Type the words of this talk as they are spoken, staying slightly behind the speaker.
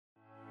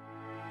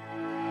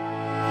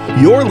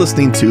You're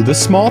listening to the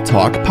Small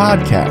Talk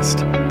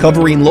Podcast,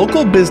 covering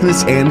local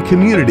business and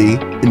community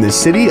in the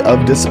city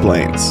of Des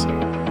Plaines.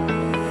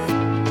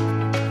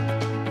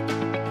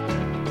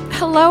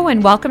 Hello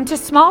and welcome to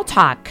Small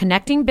Talk,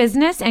 connecting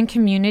business and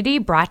community,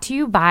 brought to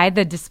you by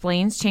the Des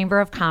Plaines Chamber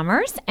of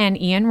Commerce and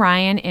Ian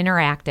Ryan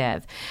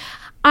Interactive.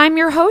 I'm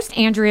your host,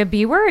 Andrea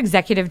Bewer,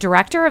 Executive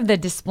Director of the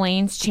Des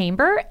Plaines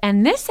Chamber,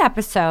 and this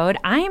episode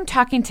I am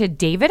talking to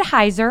David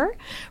Heiser,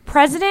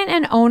 President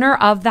and owner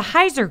of the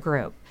Heiser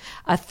Group,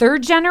 a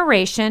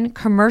third-generation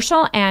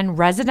commercial and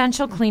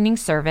residential cleaning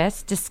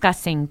service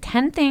discussing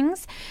 10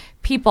 things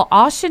people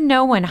all should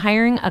know when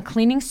hiring a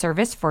cleaning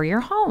service for your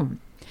home.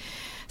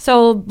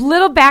 So,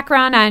 little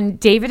background on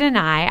David and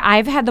I.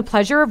 I've had the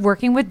pleasure of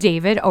working with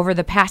David over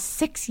the past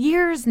 6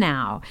 years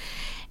now.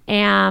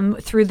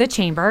 Through the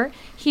chamber.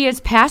 He is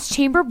past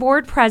chamber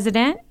board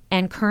president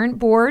and current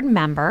board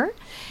member,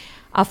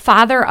 a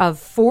father of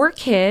 4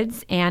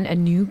 kids and a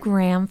new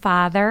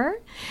grandfather.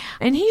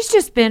 And he's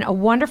just been a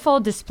wonderful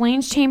Des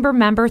Plaines Chamber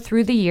member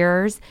through the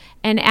years.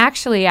 And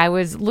actually, I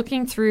was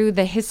looking through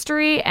the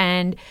history,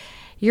 and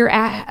you're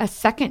a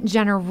second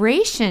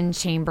generation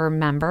chamber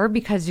member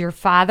because your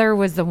father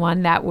was the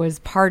one that was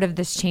part of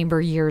this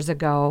chamber years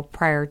ago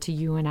prior to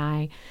you and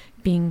I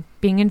being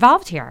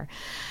involved here.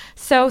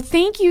 So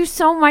thank you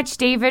so much,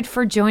 David,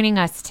 for joining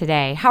us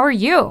today. How are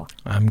you?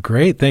 I'm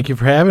great. Thank you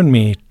for having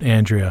me,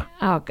 Andrea.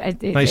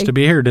 Nice to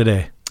be here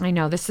today. I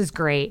know, this is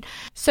great.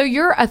 So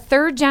you're a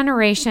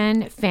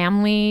third-generation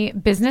family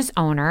business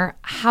owner.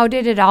 How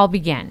did it all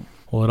begin?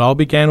 Well, it all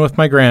began with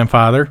my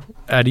grandfather,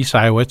 Eddie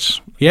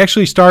Seiwitz. He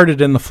actually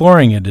started in the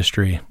flooring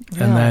industry,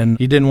 and then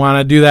he didn't want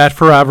to do that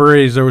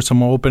forever. There were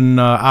some open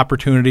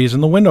opportunities in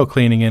the window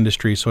cleaning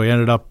industry, so he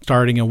ended up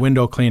starting a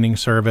window cleaning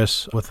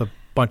service with a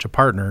bunch of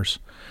partners.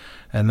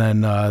 And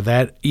then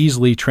that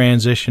easily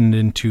transitioned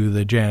into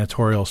the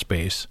janitorial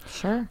space.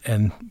 Sure.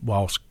 And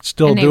while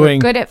still and they doing...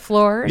 were good at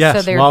floors, yes,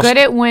 so they were good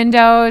at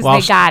windows.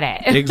 They got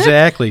it.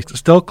 Exactly.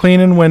 Still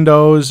cleaning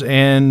windows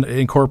and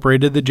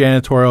incorporated the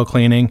janitorial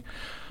cleaning.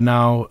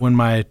 Now, when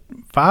my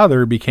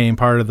father became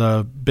part of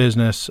the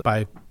business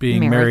by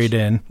being married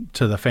in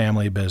to the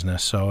family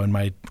business, and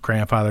my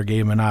grandfather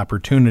gave him an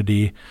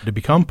opportunity to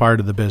become part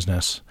of the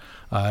business.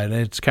 And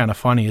it's kind of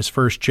funny. His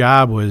first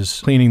job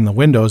was cleaning the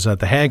windows at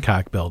the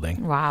Hancock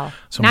building. Wow.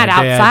 So Not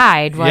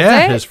outside, was it?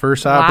 Yeah, his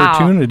first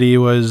opportunity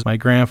was my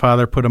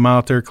grandfather put him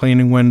out there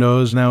cleaning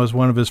windows, and that was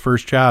one of his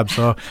first jobs.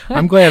 So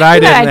I'm glad I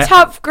didn't. A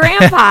tough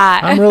grandpa.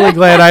 I'm really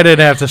glad I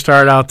didn't have to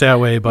start out that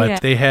way, but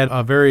they had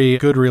a very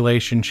good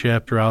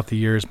relationship throughout the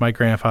years. My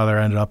grandfather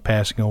ended up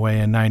passing away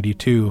in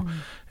 92,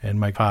 and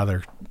my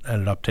father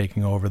ended up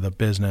taking over the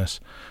business.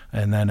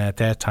 And then at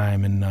that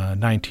time in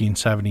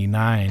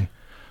 1979,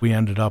 we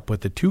ended up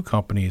with the 2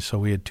 companies. So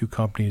we had 2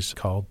 companies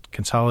called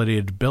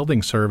Consolidated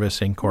Building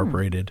Service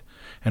Incorporated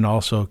and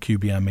also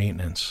QBM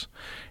Maintenance.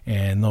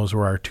 And those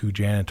were our 2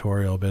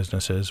 janitorial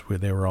businesses, where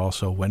they were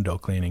also window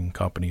cleaning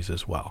companies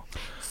as well.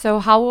 So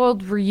how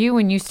old were you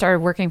when you started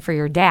working for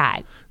your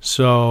dad?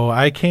 So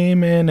I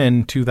came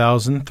in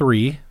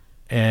 2003,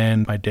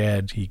 and my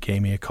dad, he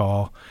gave me a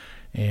call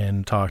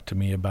and talked to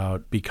me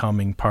about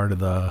becoming part of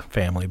the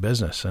family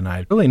business. And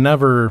I really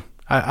never...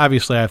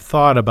 Obviously, I've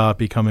thought about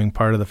becoming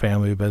part of the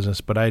family business,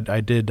 but I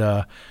did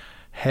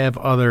have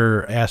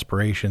other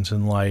aspirations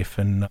in life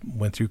and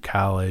went through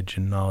college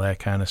and all that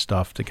kind of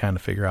stuff to kind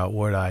of figure out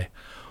what I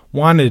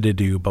wanted to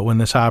do. But when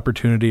this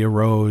opportunity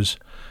arose,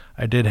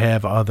 I did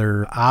have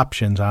other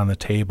options on the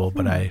table,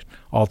 but I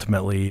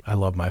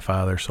love my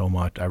father so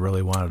much. I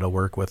really wanted to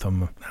work with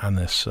him on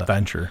this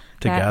venture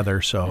together.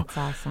 That's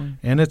awesome.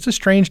 And it's a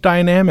strange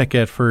dynamic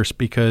at first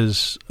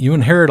because you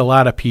inherit a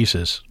lot of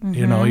pieces.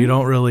 You know, you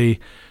don't really...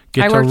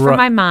 I worked for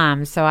my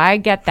mom, so I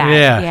get that.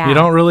 Yeah, you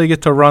don't really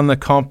get to run the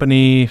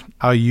company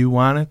how you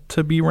want it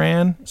to be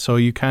ran, so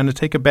you kind of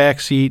take a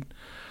back seat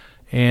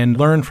and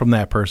learn from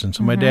that person.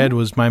 So my dad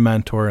was my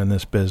mentor in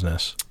this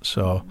business.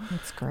 So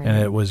that's great.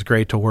 And it was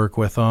great to work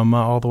with him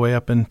all the way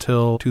up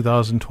until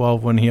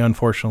 2012 when he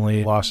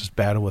unfortunately lost his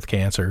battle with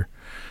cancer.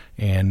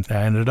 And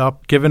I ended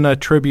up giving a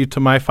tribute to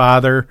my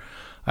father.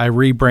 I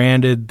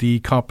rebranded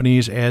the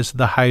companies as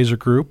the Heiser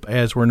Group,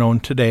 as we're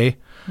known today.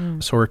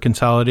 So we're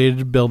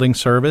Consolidated Building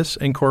Service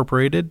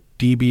Incorporated,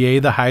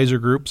 DBA the Heiser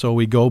Group, so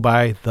we go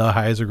by the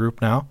Heiser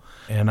Group now.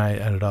 And I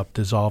ended up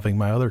dissolving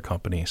my other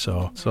company.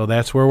 So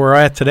that's where we're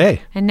at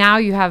today. And now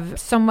you have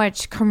so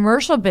much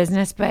commercial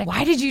business, but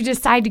why did you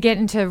decide to get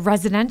into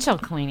residential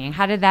cleaning?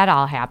 How did that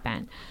all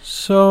happen?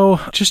 So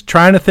just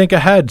trying to think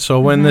ahead. So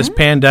when this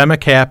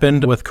pandemic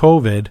happened with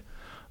COVID,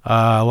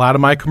 a lot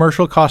of my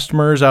commercial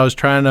customers, I was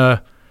trying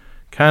to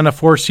kind of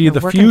foresee the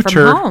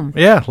future. From home.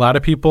 Yeah, a lot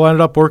of people ended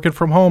up working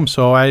from home,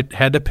 so I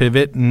had to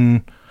pivot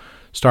and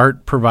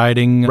start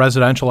providing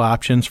residential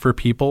options for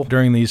people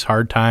during these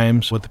hard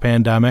times with the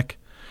pandemic.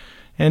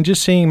 And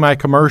just seeing my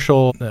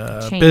commercial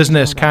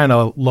business kind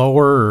of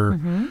lower or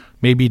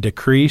maybe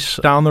decrease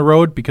down the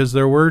road because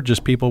there were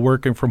just people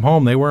working from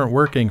home. They weren't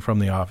working from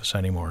the office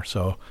anymore.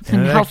 So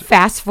and now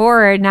fast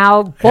forward,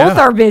 now both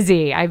are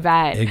busy, I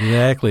bet.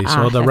 Exactly.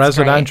 So the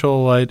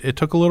residential, it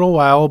took a little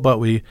while, but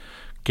we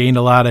gained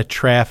a lot of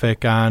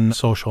traffic on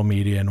social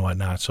media and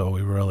whatnot. So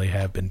we really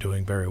have been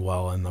doing very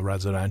well in the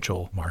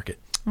residential market.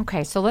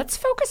 Okay, so let's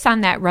focus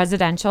on that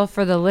residential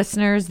for the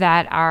listeners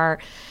that are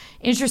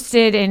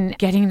interested in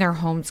getting their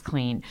homes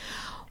clean.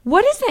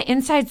 What is the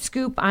inside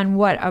scoop on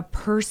what a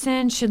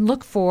person should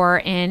look for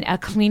in a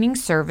cleaning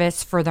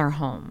service for their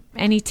home?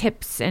 Any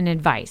tips and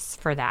advice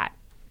for that?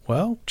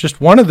 Well,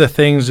 just one of the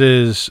things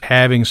is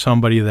having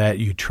somebody that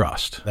you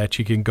trust, that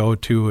you can go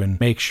to and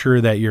make sure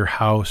that your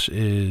house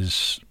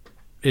is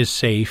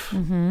safe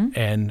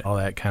and all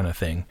that kind of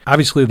thing.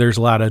 Obviously, there's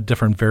a lot of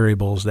different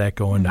variables that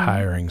go into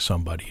hiring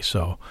somebody.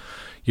 So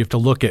you have to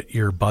look at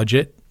your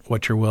budget,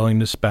 what you're willing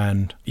to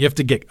spend. You have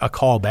to get a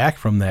call back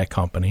from that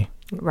company.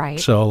 Right.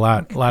 So a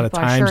lot of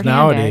times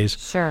nowadays,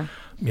 sure.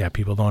 Yeah,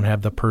 people don't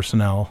have the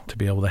personnel to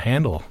be able to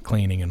handle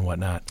cleaning and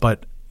whatnot.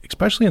 But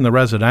especially in the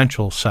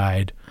residential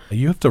side,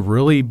 you have to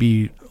really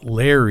be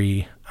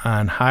leery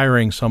on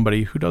hiring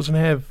somebody who doesn't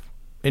have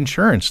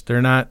insurance.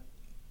 They're not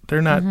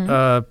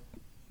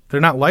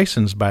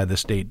licensed by the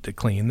state to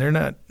clean. They're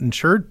not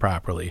insured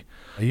properly.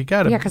 You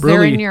got to because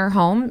they're in your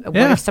home.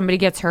 What if somebody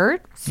gets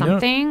hurt,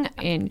 something,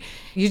 and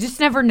you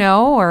just never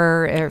know,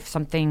 or if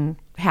something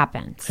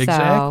happens.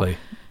 Exactly.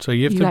 So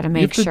you have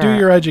to sure. do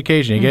your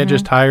education. You can't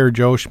just hire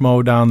Joe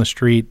Schmo down the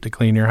street to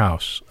clean your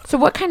house. So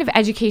what kind of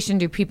education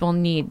do people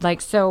need?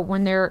 Like, so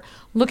when they're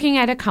looking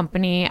at a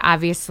company,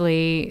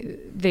 obviously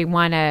they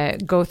want to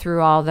go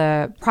through all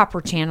the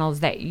proper channels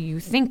that you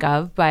think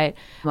of, but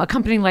a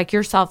company like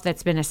yourself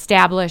that's been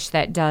established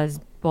that does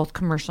both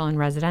commercial and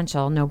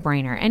residential, no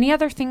brainer. Any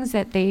other things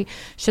that they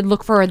should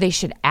look for or they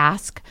should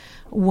ask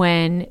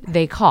when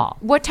they call?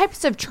 What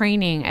types of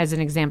training, as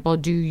an example,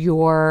 do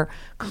your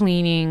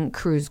cleaning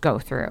crews go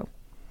through?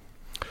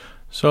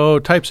 So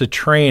types of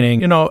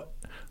training,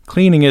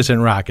 cleaning isn't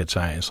rocket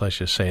science, let's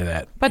just say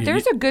that. But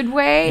there's a good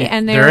way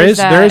and there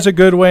is a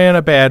good way and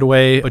a bad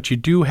way, but you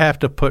do have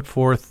to put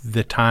forth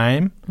the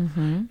time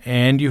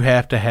and you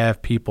have to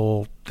have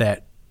people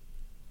that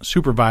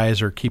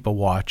supervise or keep a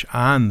watch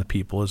on the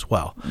people as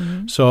well.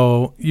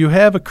 So you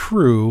have a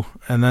crew,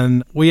 and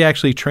then we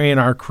actually train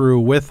our crew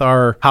with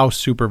our house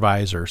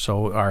supervisor.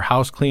 So our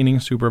house cleaning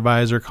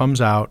supervisor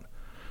comes out.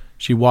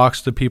 She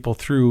walks the people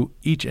through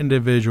each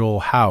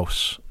individual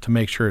house to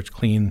make sure it's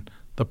clean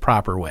the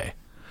proper way.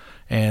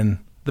 And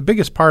the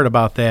biggest part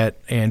about that,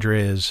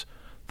 Andrea, is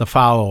the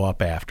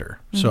follow-up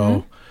after.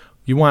 So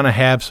you want to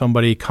have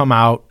somebody come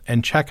out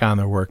and check on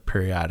their work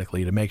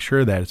periodically to make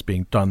sure that it's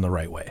being done the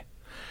right way.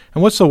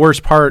 And what's the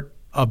worst part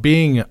of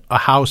being a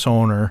house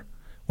owner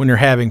when you're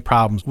having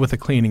problems with a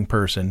cleaning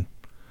person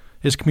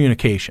is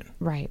communication.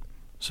 Right.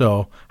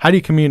 So how do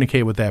you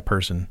communicate with that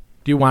person?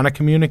 Do you want to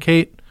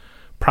communicate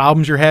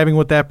problems you're having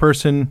with that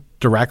person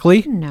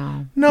directly?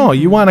 No,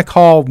 you want to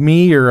call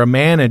me or a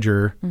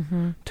manager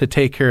to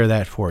take care of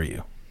that for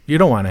you. You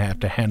don't want to have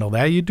to handle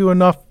that. You do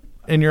enough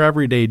in your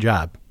everyday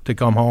job to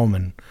come home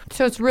and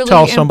so it's really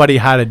tell somebody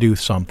how to do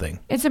something.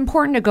 It's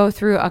important to go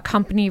through a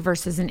company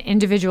versus an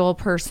individual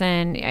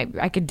person.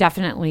 I could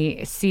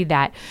definitely see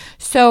that.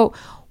 So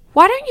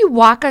why don't you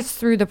walk us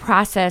through the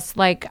process?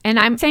 And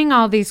I'm saying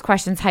all these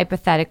questions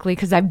hypothetically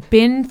because I've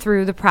been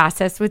through the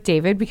process with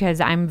David because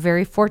I'm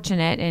very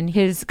fortunate and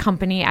his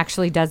company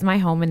actually does my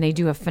home and they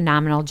do a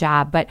phenomenal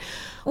job. But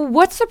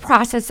what's the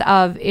process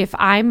of if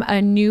I'm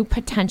a new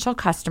potential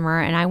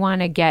customer and I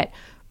want to get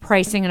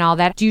pricing and all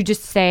that? Do you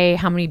just say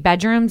how many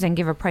bedrooms and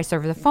give a price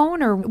over the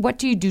phone, or what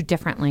do you do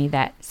differently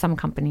that some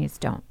companies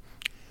don't?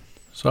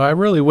 So I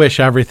really wish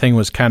everything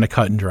was kind of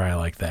cut and dry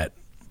like that,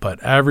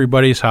 but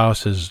everybody's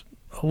house is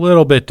a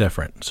little bit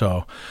different.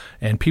 So,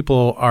 and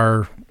people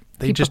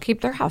just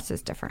keep their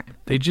houses different.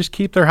 They just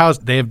keep their house.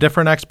 They have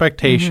different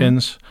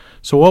expectations.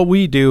 So what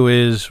we do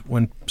is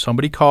when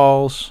somebody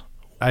calls,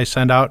 I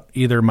send out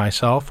either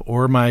myself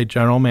or my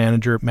general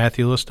manager,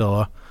 Matthew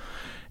Listilla,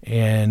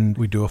 and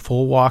we do a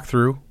full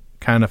walkthrough,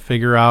 kind of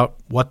figure out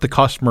what the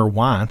customer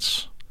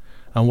wants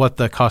and what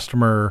the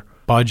customer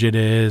budget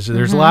is.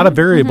 There's a lot of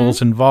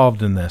variables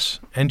involved in this.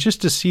 And just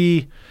to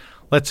see,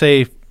 let's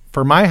say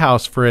for my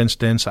house, for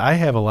instance, I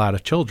have a lot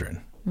of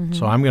children.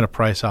 So I'm going to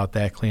price out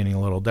that cleaning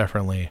a little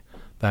differently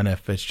than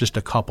if it's just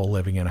a couple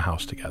living in a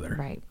house together.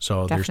 Right.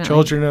 So there's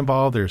children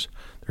involved, there's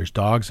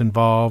dogs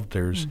involved,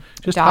 there's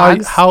just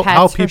dogs, how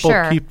pets, people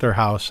for sure. keep their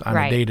house on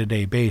a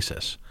day-to-day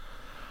basis.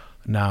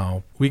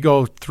 Now, we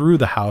go through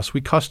the house,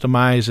 we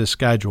customize a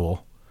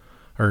schedule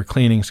or a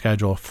cleaning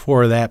schedule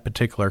for that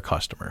particular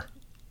customer.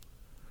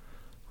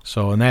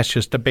 So, and that's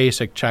just a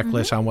basic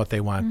checklist on what they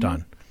want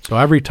done. So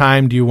every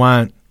time, do you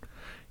want,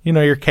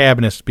 your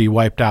cabinets to be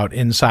wiped out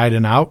inside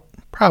and out?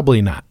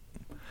 Probably not.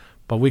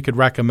 But we could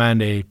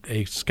recommend a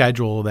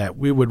schedule that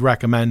we would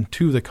recommend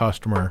to the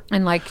customer.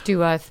 And like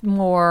do a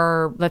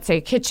more, let's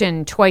say,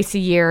 kitchen twice a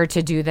year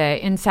to do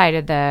the inside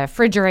of the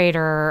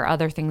refrigerator or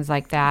other things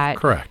like that.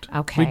 Correct.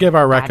 Okay. We give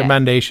our got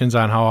recommendations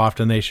on how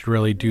often they should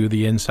really do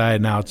the inside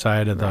and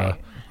outside of the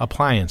Right.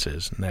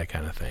 appliances and that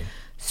kind of thing.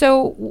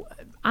 So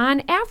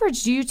on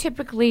average, do you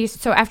typically,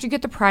 so after you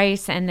get the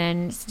price and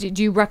then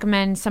do you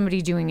recommend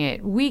somebody doing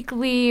it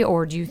weekly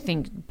or do you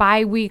think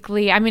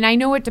bi-weekly? I mean, I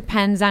know it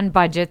depends on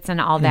budgets and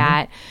all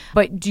that,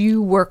 but do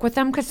you work with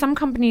them? Because some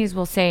companies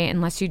will say,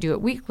 unless you do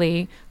it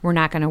weekly, we're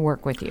not going to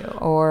work with you.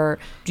 Or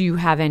do you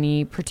have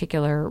any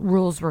particular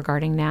rules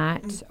regarding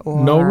that?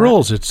 Or No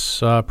rules. It's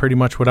pretty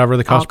much whatever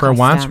the customer custom.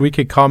 wants. We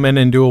could come in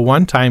and do a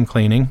one-time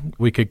cleaning.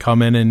 We could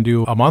come in and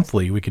do a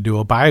monthly. We could do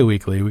a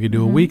bi-weekly. We could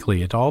do a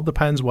weekly. It all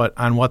depends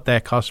on what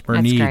that customer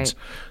That's needs. great.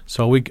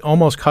 So we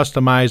almost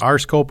customize our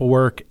scope of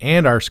work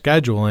and our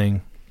scheduling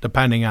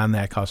depending on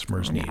that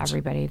customer's needs.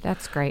 everybody.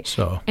 That's great.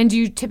 So- and do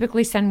you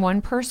typically send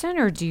one person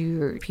or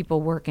do people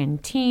work in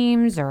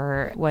teams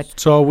or what?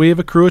 So we have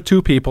a crew of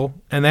 2 people,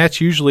 and that's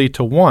usually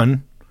to,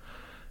 one,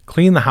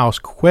 clean the house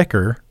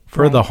quicker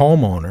for the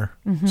homeowner,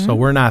 so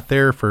we're not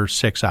there for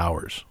 6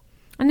 hours.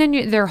 And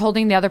then they're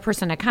holding the other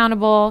person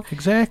accountable.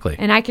 Exactly.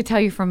 And I could tell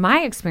you from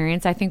my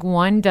experience, I think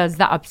one does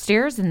the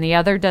upstairs and the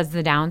other does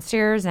the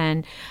downstairs.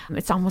 And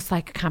it's almost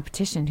like a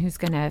competition who's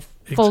going to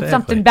fold Exactly.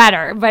 something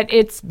better. But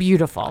it's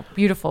beautiful,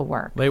 beautiful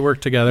work. They work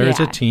together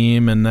as a Yeah.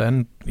 team, and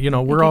then, we're get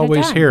it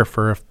always done. here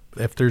for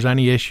if there's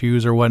any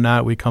issues or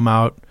whatnot, we come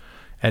out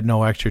at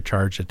no extra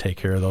charge to take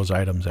care of those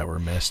items that were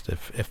missed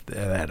if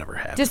that ever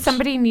happens. Does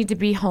somebody need to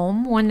be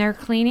home when they're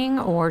cleaning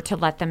or to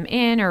let them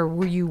in, or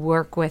will you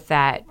work with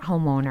that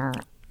homeowner?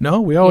 No,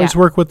 we always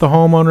Yeah. work with the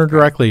homeowner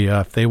directly.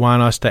 If they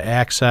want us to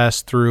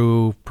access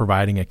through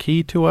providing a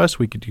key to us,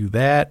 we could do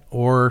that,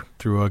 or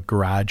through a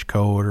garage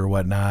code or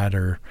whatnot.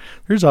 Or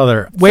there's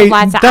other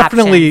lots of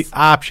definitely options.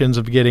 options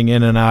of getting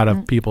in and out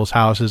of people's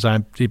houses.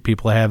 I see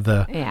people have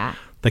the Yeah.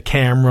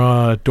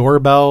 camera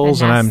doorbells,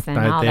 The and Nest and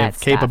all they that have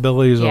stuff.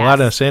 capabilities to Yes. let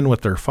us in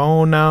with their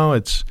phone now.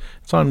 It's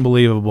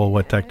unbelievable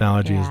what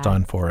technology has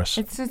done for us.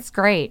 It's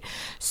great.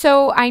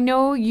 So I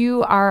know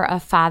you are a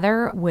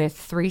father with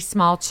 3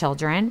 small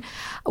children.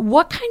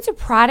 What kinds of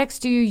products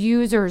do you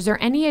use, or is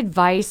there any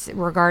advice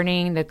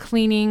regarding the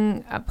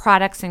cleaning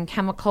products and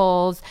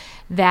chemicals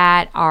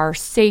that are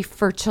safe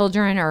for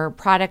children, or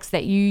products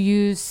that you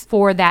use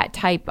for that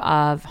type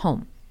of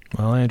home?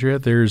 Well, Andrea,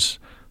 there's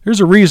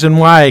a reason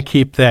why I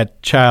keep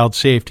that child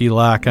safety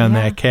lock on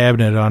that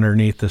cabinet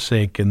underneath the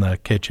sink in the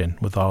kitchen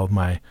with all of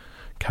my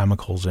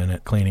chemicals in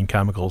it, cleaning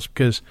chemicals,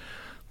 because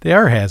they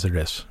are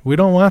hazardous. We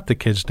don't want the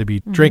kids to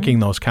be drinking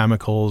those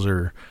chemicals,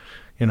 or,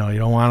 you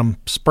don't want them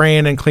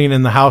spraying and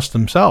cleaning the house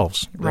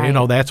themselves. Right.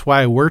 That's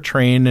why we're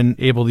trained and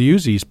able to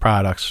use these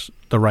products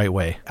the right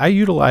way. I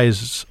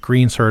utilize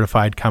green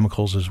certified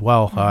chemicals as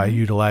well. I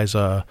utilize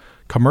a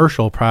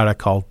commercial product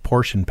called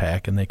Portion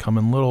Pack, and they come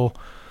in little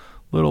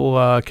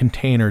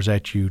containers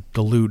that you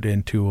dilute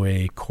into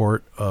a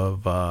quart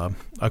of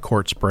a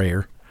quart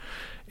sprayer.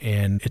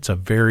 And it's a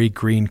very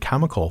green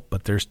chemical,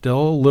 but there's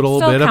still a little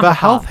Still bit of a chemical.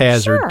 health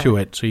hazard Sure. to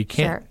it, so you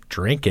can't Sure.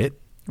 drink it.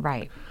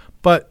 Right.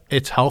 But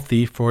it's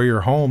healthy for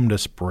your home to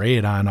spray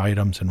it on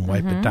items and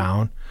wipe it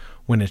down.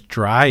 When it's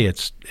dry,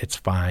 it's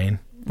fine.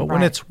 But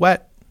when Right. it's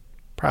wet,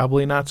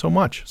 probably not so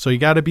much. So you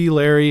got to be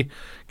leery.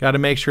 Got to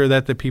make sure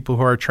that the people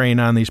who are trained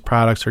on these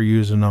products are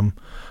using them.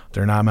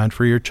 They're not meant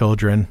for your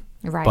children.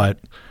 Right. But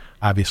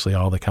obviously,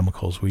 all the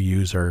chemicals we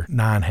use are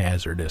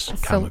non-hazardous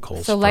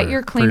chemicals. So let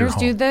your cleaners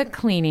do home. the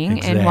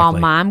cleaning, and while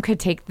Exactly. mom could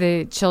take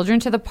the children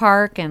to the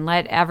park and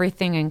let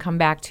everything and come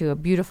back to a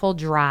beautiful,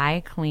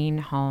 dry, clean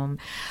home.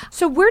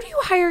 So where do you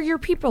hire your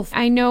people?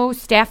 I know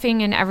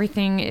staffing and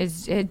everything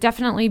is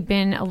definitely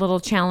been a little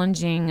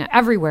challenging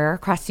everywhere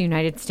across the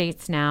United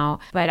States now,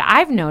 but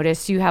I've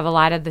noticed you have a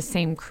lot of the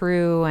same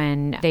crew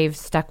and they've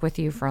stuck with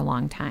you for a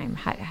long time.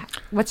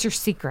 What's your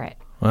secret?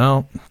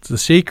 Well, the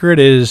secret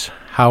is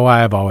how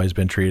I've always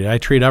been treated. I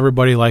treat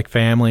everybody like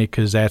family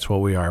because that's what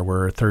we are.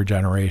 We're a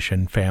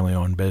third-generation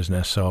family-owned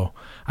business, so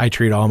I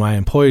treat all my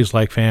employees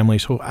like family.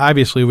 So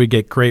obviously we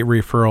get great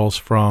referrals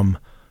from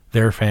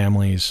their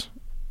families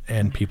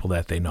and people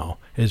that they know,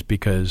 is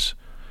because,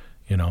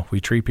 we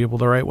treat people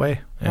the right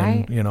way.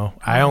 And, Right.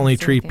 I only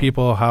Same treat thing.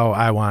 people how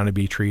I want to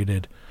be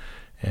treated,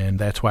 and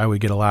that's why we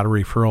get a lot of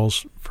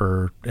referrals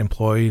for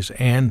employees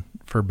and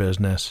for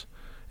business,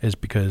 is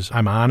because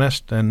I'm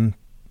honest and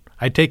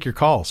I take your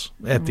calls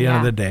at the end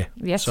of the day.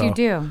 Yes, So- you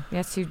do.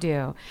 Yes, you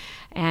do.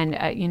 And,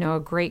 a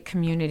great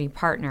community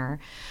partner.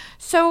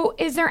 So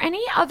is there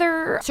any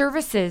other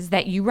services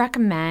that you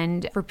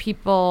recommend for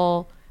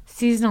people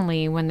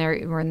seasonally when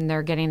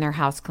they're getting their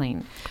house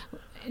clean?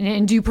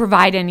 And do you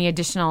provide any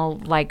additional,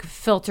 like,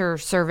 filter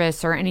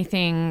service or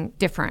anything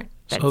different?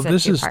 So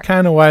this is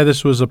kind of why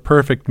this was a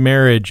perfect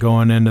marriage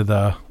going into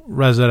the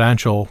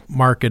residential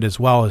market as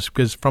well, is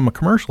because from a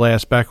commercial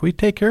aspect, we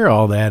take care of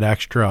all that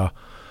extra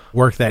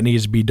work that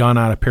needs to be done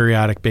on a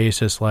periodic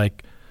basis,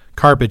 like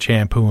carpet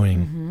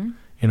shampooing,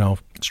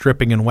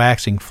 stripping and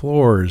waxing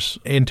floors,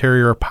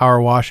 interior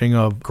power washing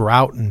of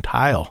grout and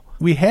tile.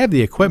 We have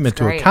the equipment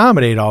to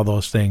accommodate all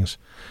those things.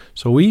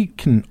 So we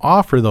can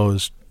offer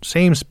those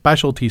same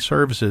specialty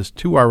services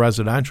to our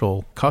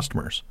residential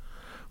customers,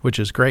 which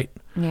is great.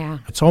 Yeah.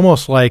 It's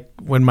almost like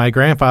when my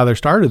grandfather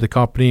started the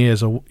company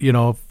as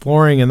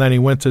flooring, and then he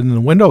went in the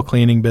window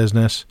cleaning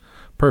business.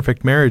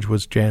 Perfect marriage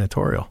was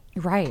janitorial.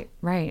 Right.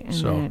 And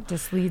then it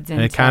just leads into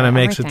and it kind of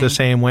makes it the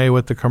same way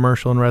with the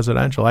commercial and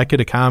residential. I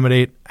could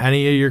accommodate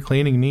any of your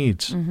cleaning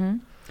needs. Mm-hmm.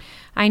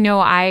 I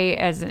know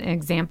as an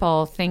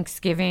example,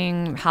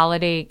 Thanksgiving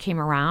holiday came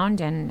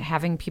around and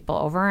having people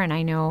over, and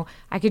I know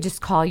I could just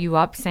call you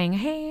up saying,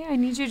 hey, I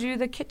need you to do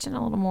the kitchen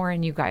a little more,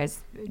 and you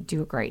guys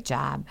do a great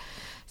job.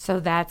 So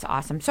that's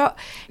awesome. So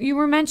you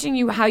were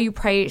mentioning how you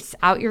price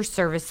out your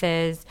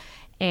services,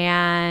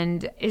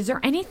 and is there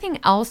anything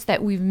else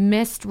that we've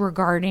missed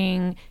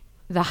regarding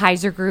the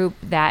Heiser Group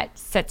that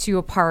sets you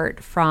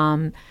apart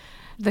from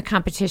the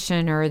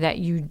competition, or that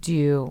you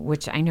do,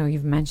 which I know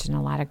you've mentioned a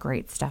lot of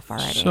great stuff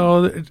already?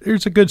 So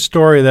there's a good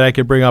story that I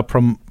could bring up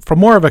from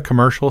more of a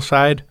commercial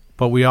side,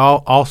 but we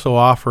also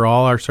offer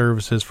all our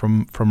services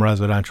from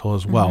residential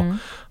as well.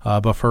 Mm-hmm.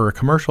 But for a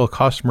commercial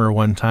customer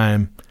one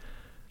time,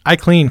 I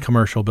clean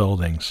commercial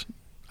buildings.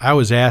 I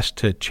was asked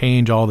to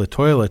change all the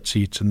toilet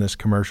seats in this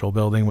commercial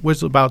building. It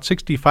was about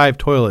 65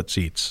 toilet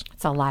seats.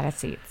 It's a lot of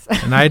seats.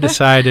 And I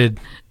decided,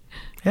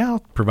 I'll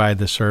provide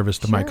this service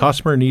to my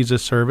customer. Needs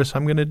this service,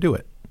 I'm going to do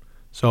it.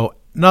 So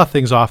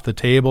nothing's off the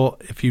table.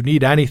 If you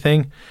need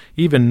anything,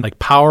 even like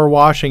power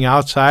washing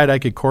outside, I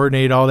could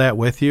coordinate all that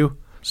with you.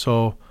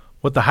 So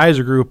what the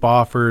Heiser Group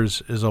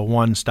offers is a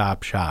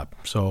one-stop shop.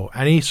 So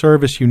any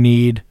service you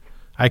need,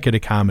 I could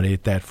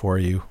accommodate that for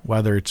you.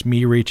 Whether it's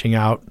me reaching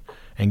out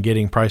and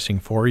getting pricing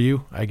for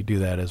you, I could do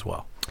that as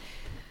well.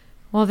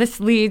 Well, this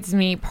leads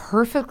me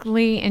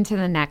perfectly into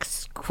the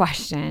next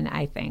question,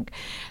 I think.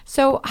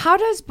 So how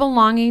does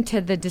belonging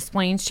to the Des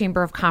Plaines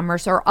Chamber of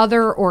Commerce or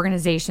other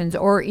organizations,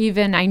 or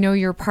even I know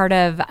you're part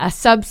of a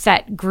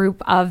subset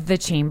group of the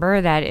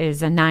chamber that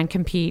is a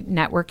non-compete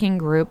networking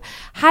group,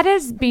 how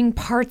does being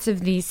parts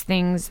of these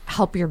things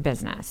help your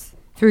business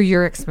through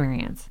your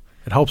experience?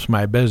 It helps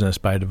my business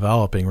by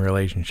developing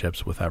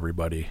relationships with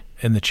everybody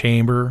in the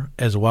chamber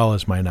as well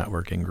as my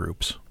networking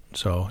groups.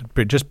 So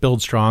just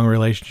build strong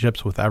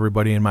relationships with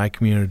everybody in my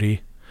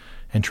community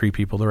and treat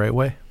people the right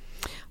way.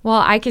 Well,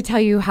 I could tell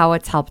you how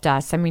it's helped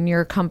us. I mean,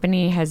 your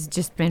company has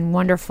just been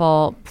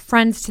wonderful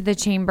friends to the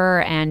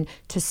chamber and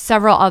to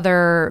several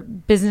other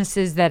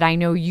businesses that I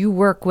know you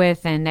work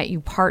with and that you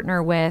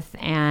partner with,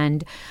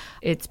 and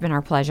it's been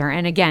our pleasure.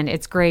 And again,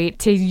 it's great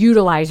to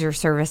utilize your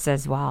service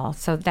as well.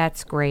 So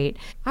that's great.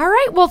 All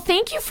right. Well,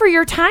 thank you for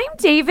your time,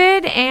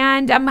 David.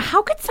 And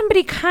how could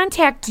somebody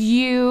contact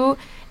you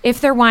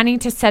if they're wanting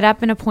to set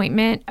up an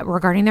appointment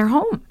regarding their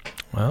home?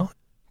 Well,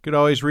 you could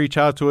always reach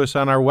out to us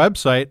on our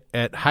website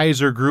at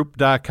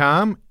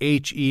heisergroup.com,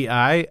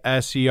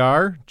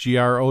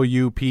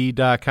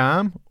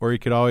 HEISERGROUP.com, or you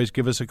could always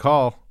give us a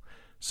call,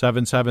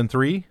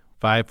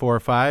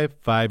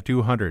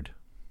 773-545-5200.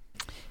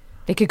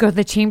 They could go to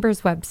the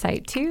Chamber's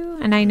website too,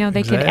 and I know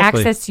they could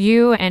access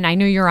you, and I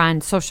know you're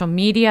on social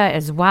media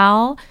as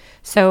well.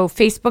 So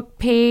Facebook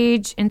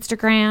page,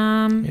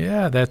 Instagram.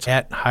 Yeah, that's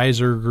at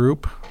Heiser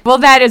Group. Well,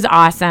 that is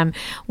awesome.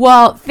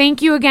 Well,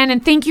 thank you again,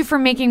 and thank you for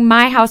making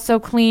my house so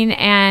clean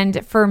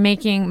and for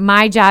making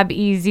my job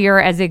easier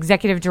as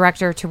executive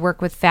director to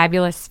work with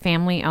fabulous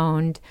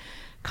family-owned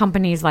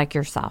companies like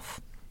yourself.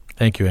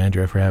 Thank you,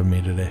 Andrea, for having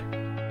me today.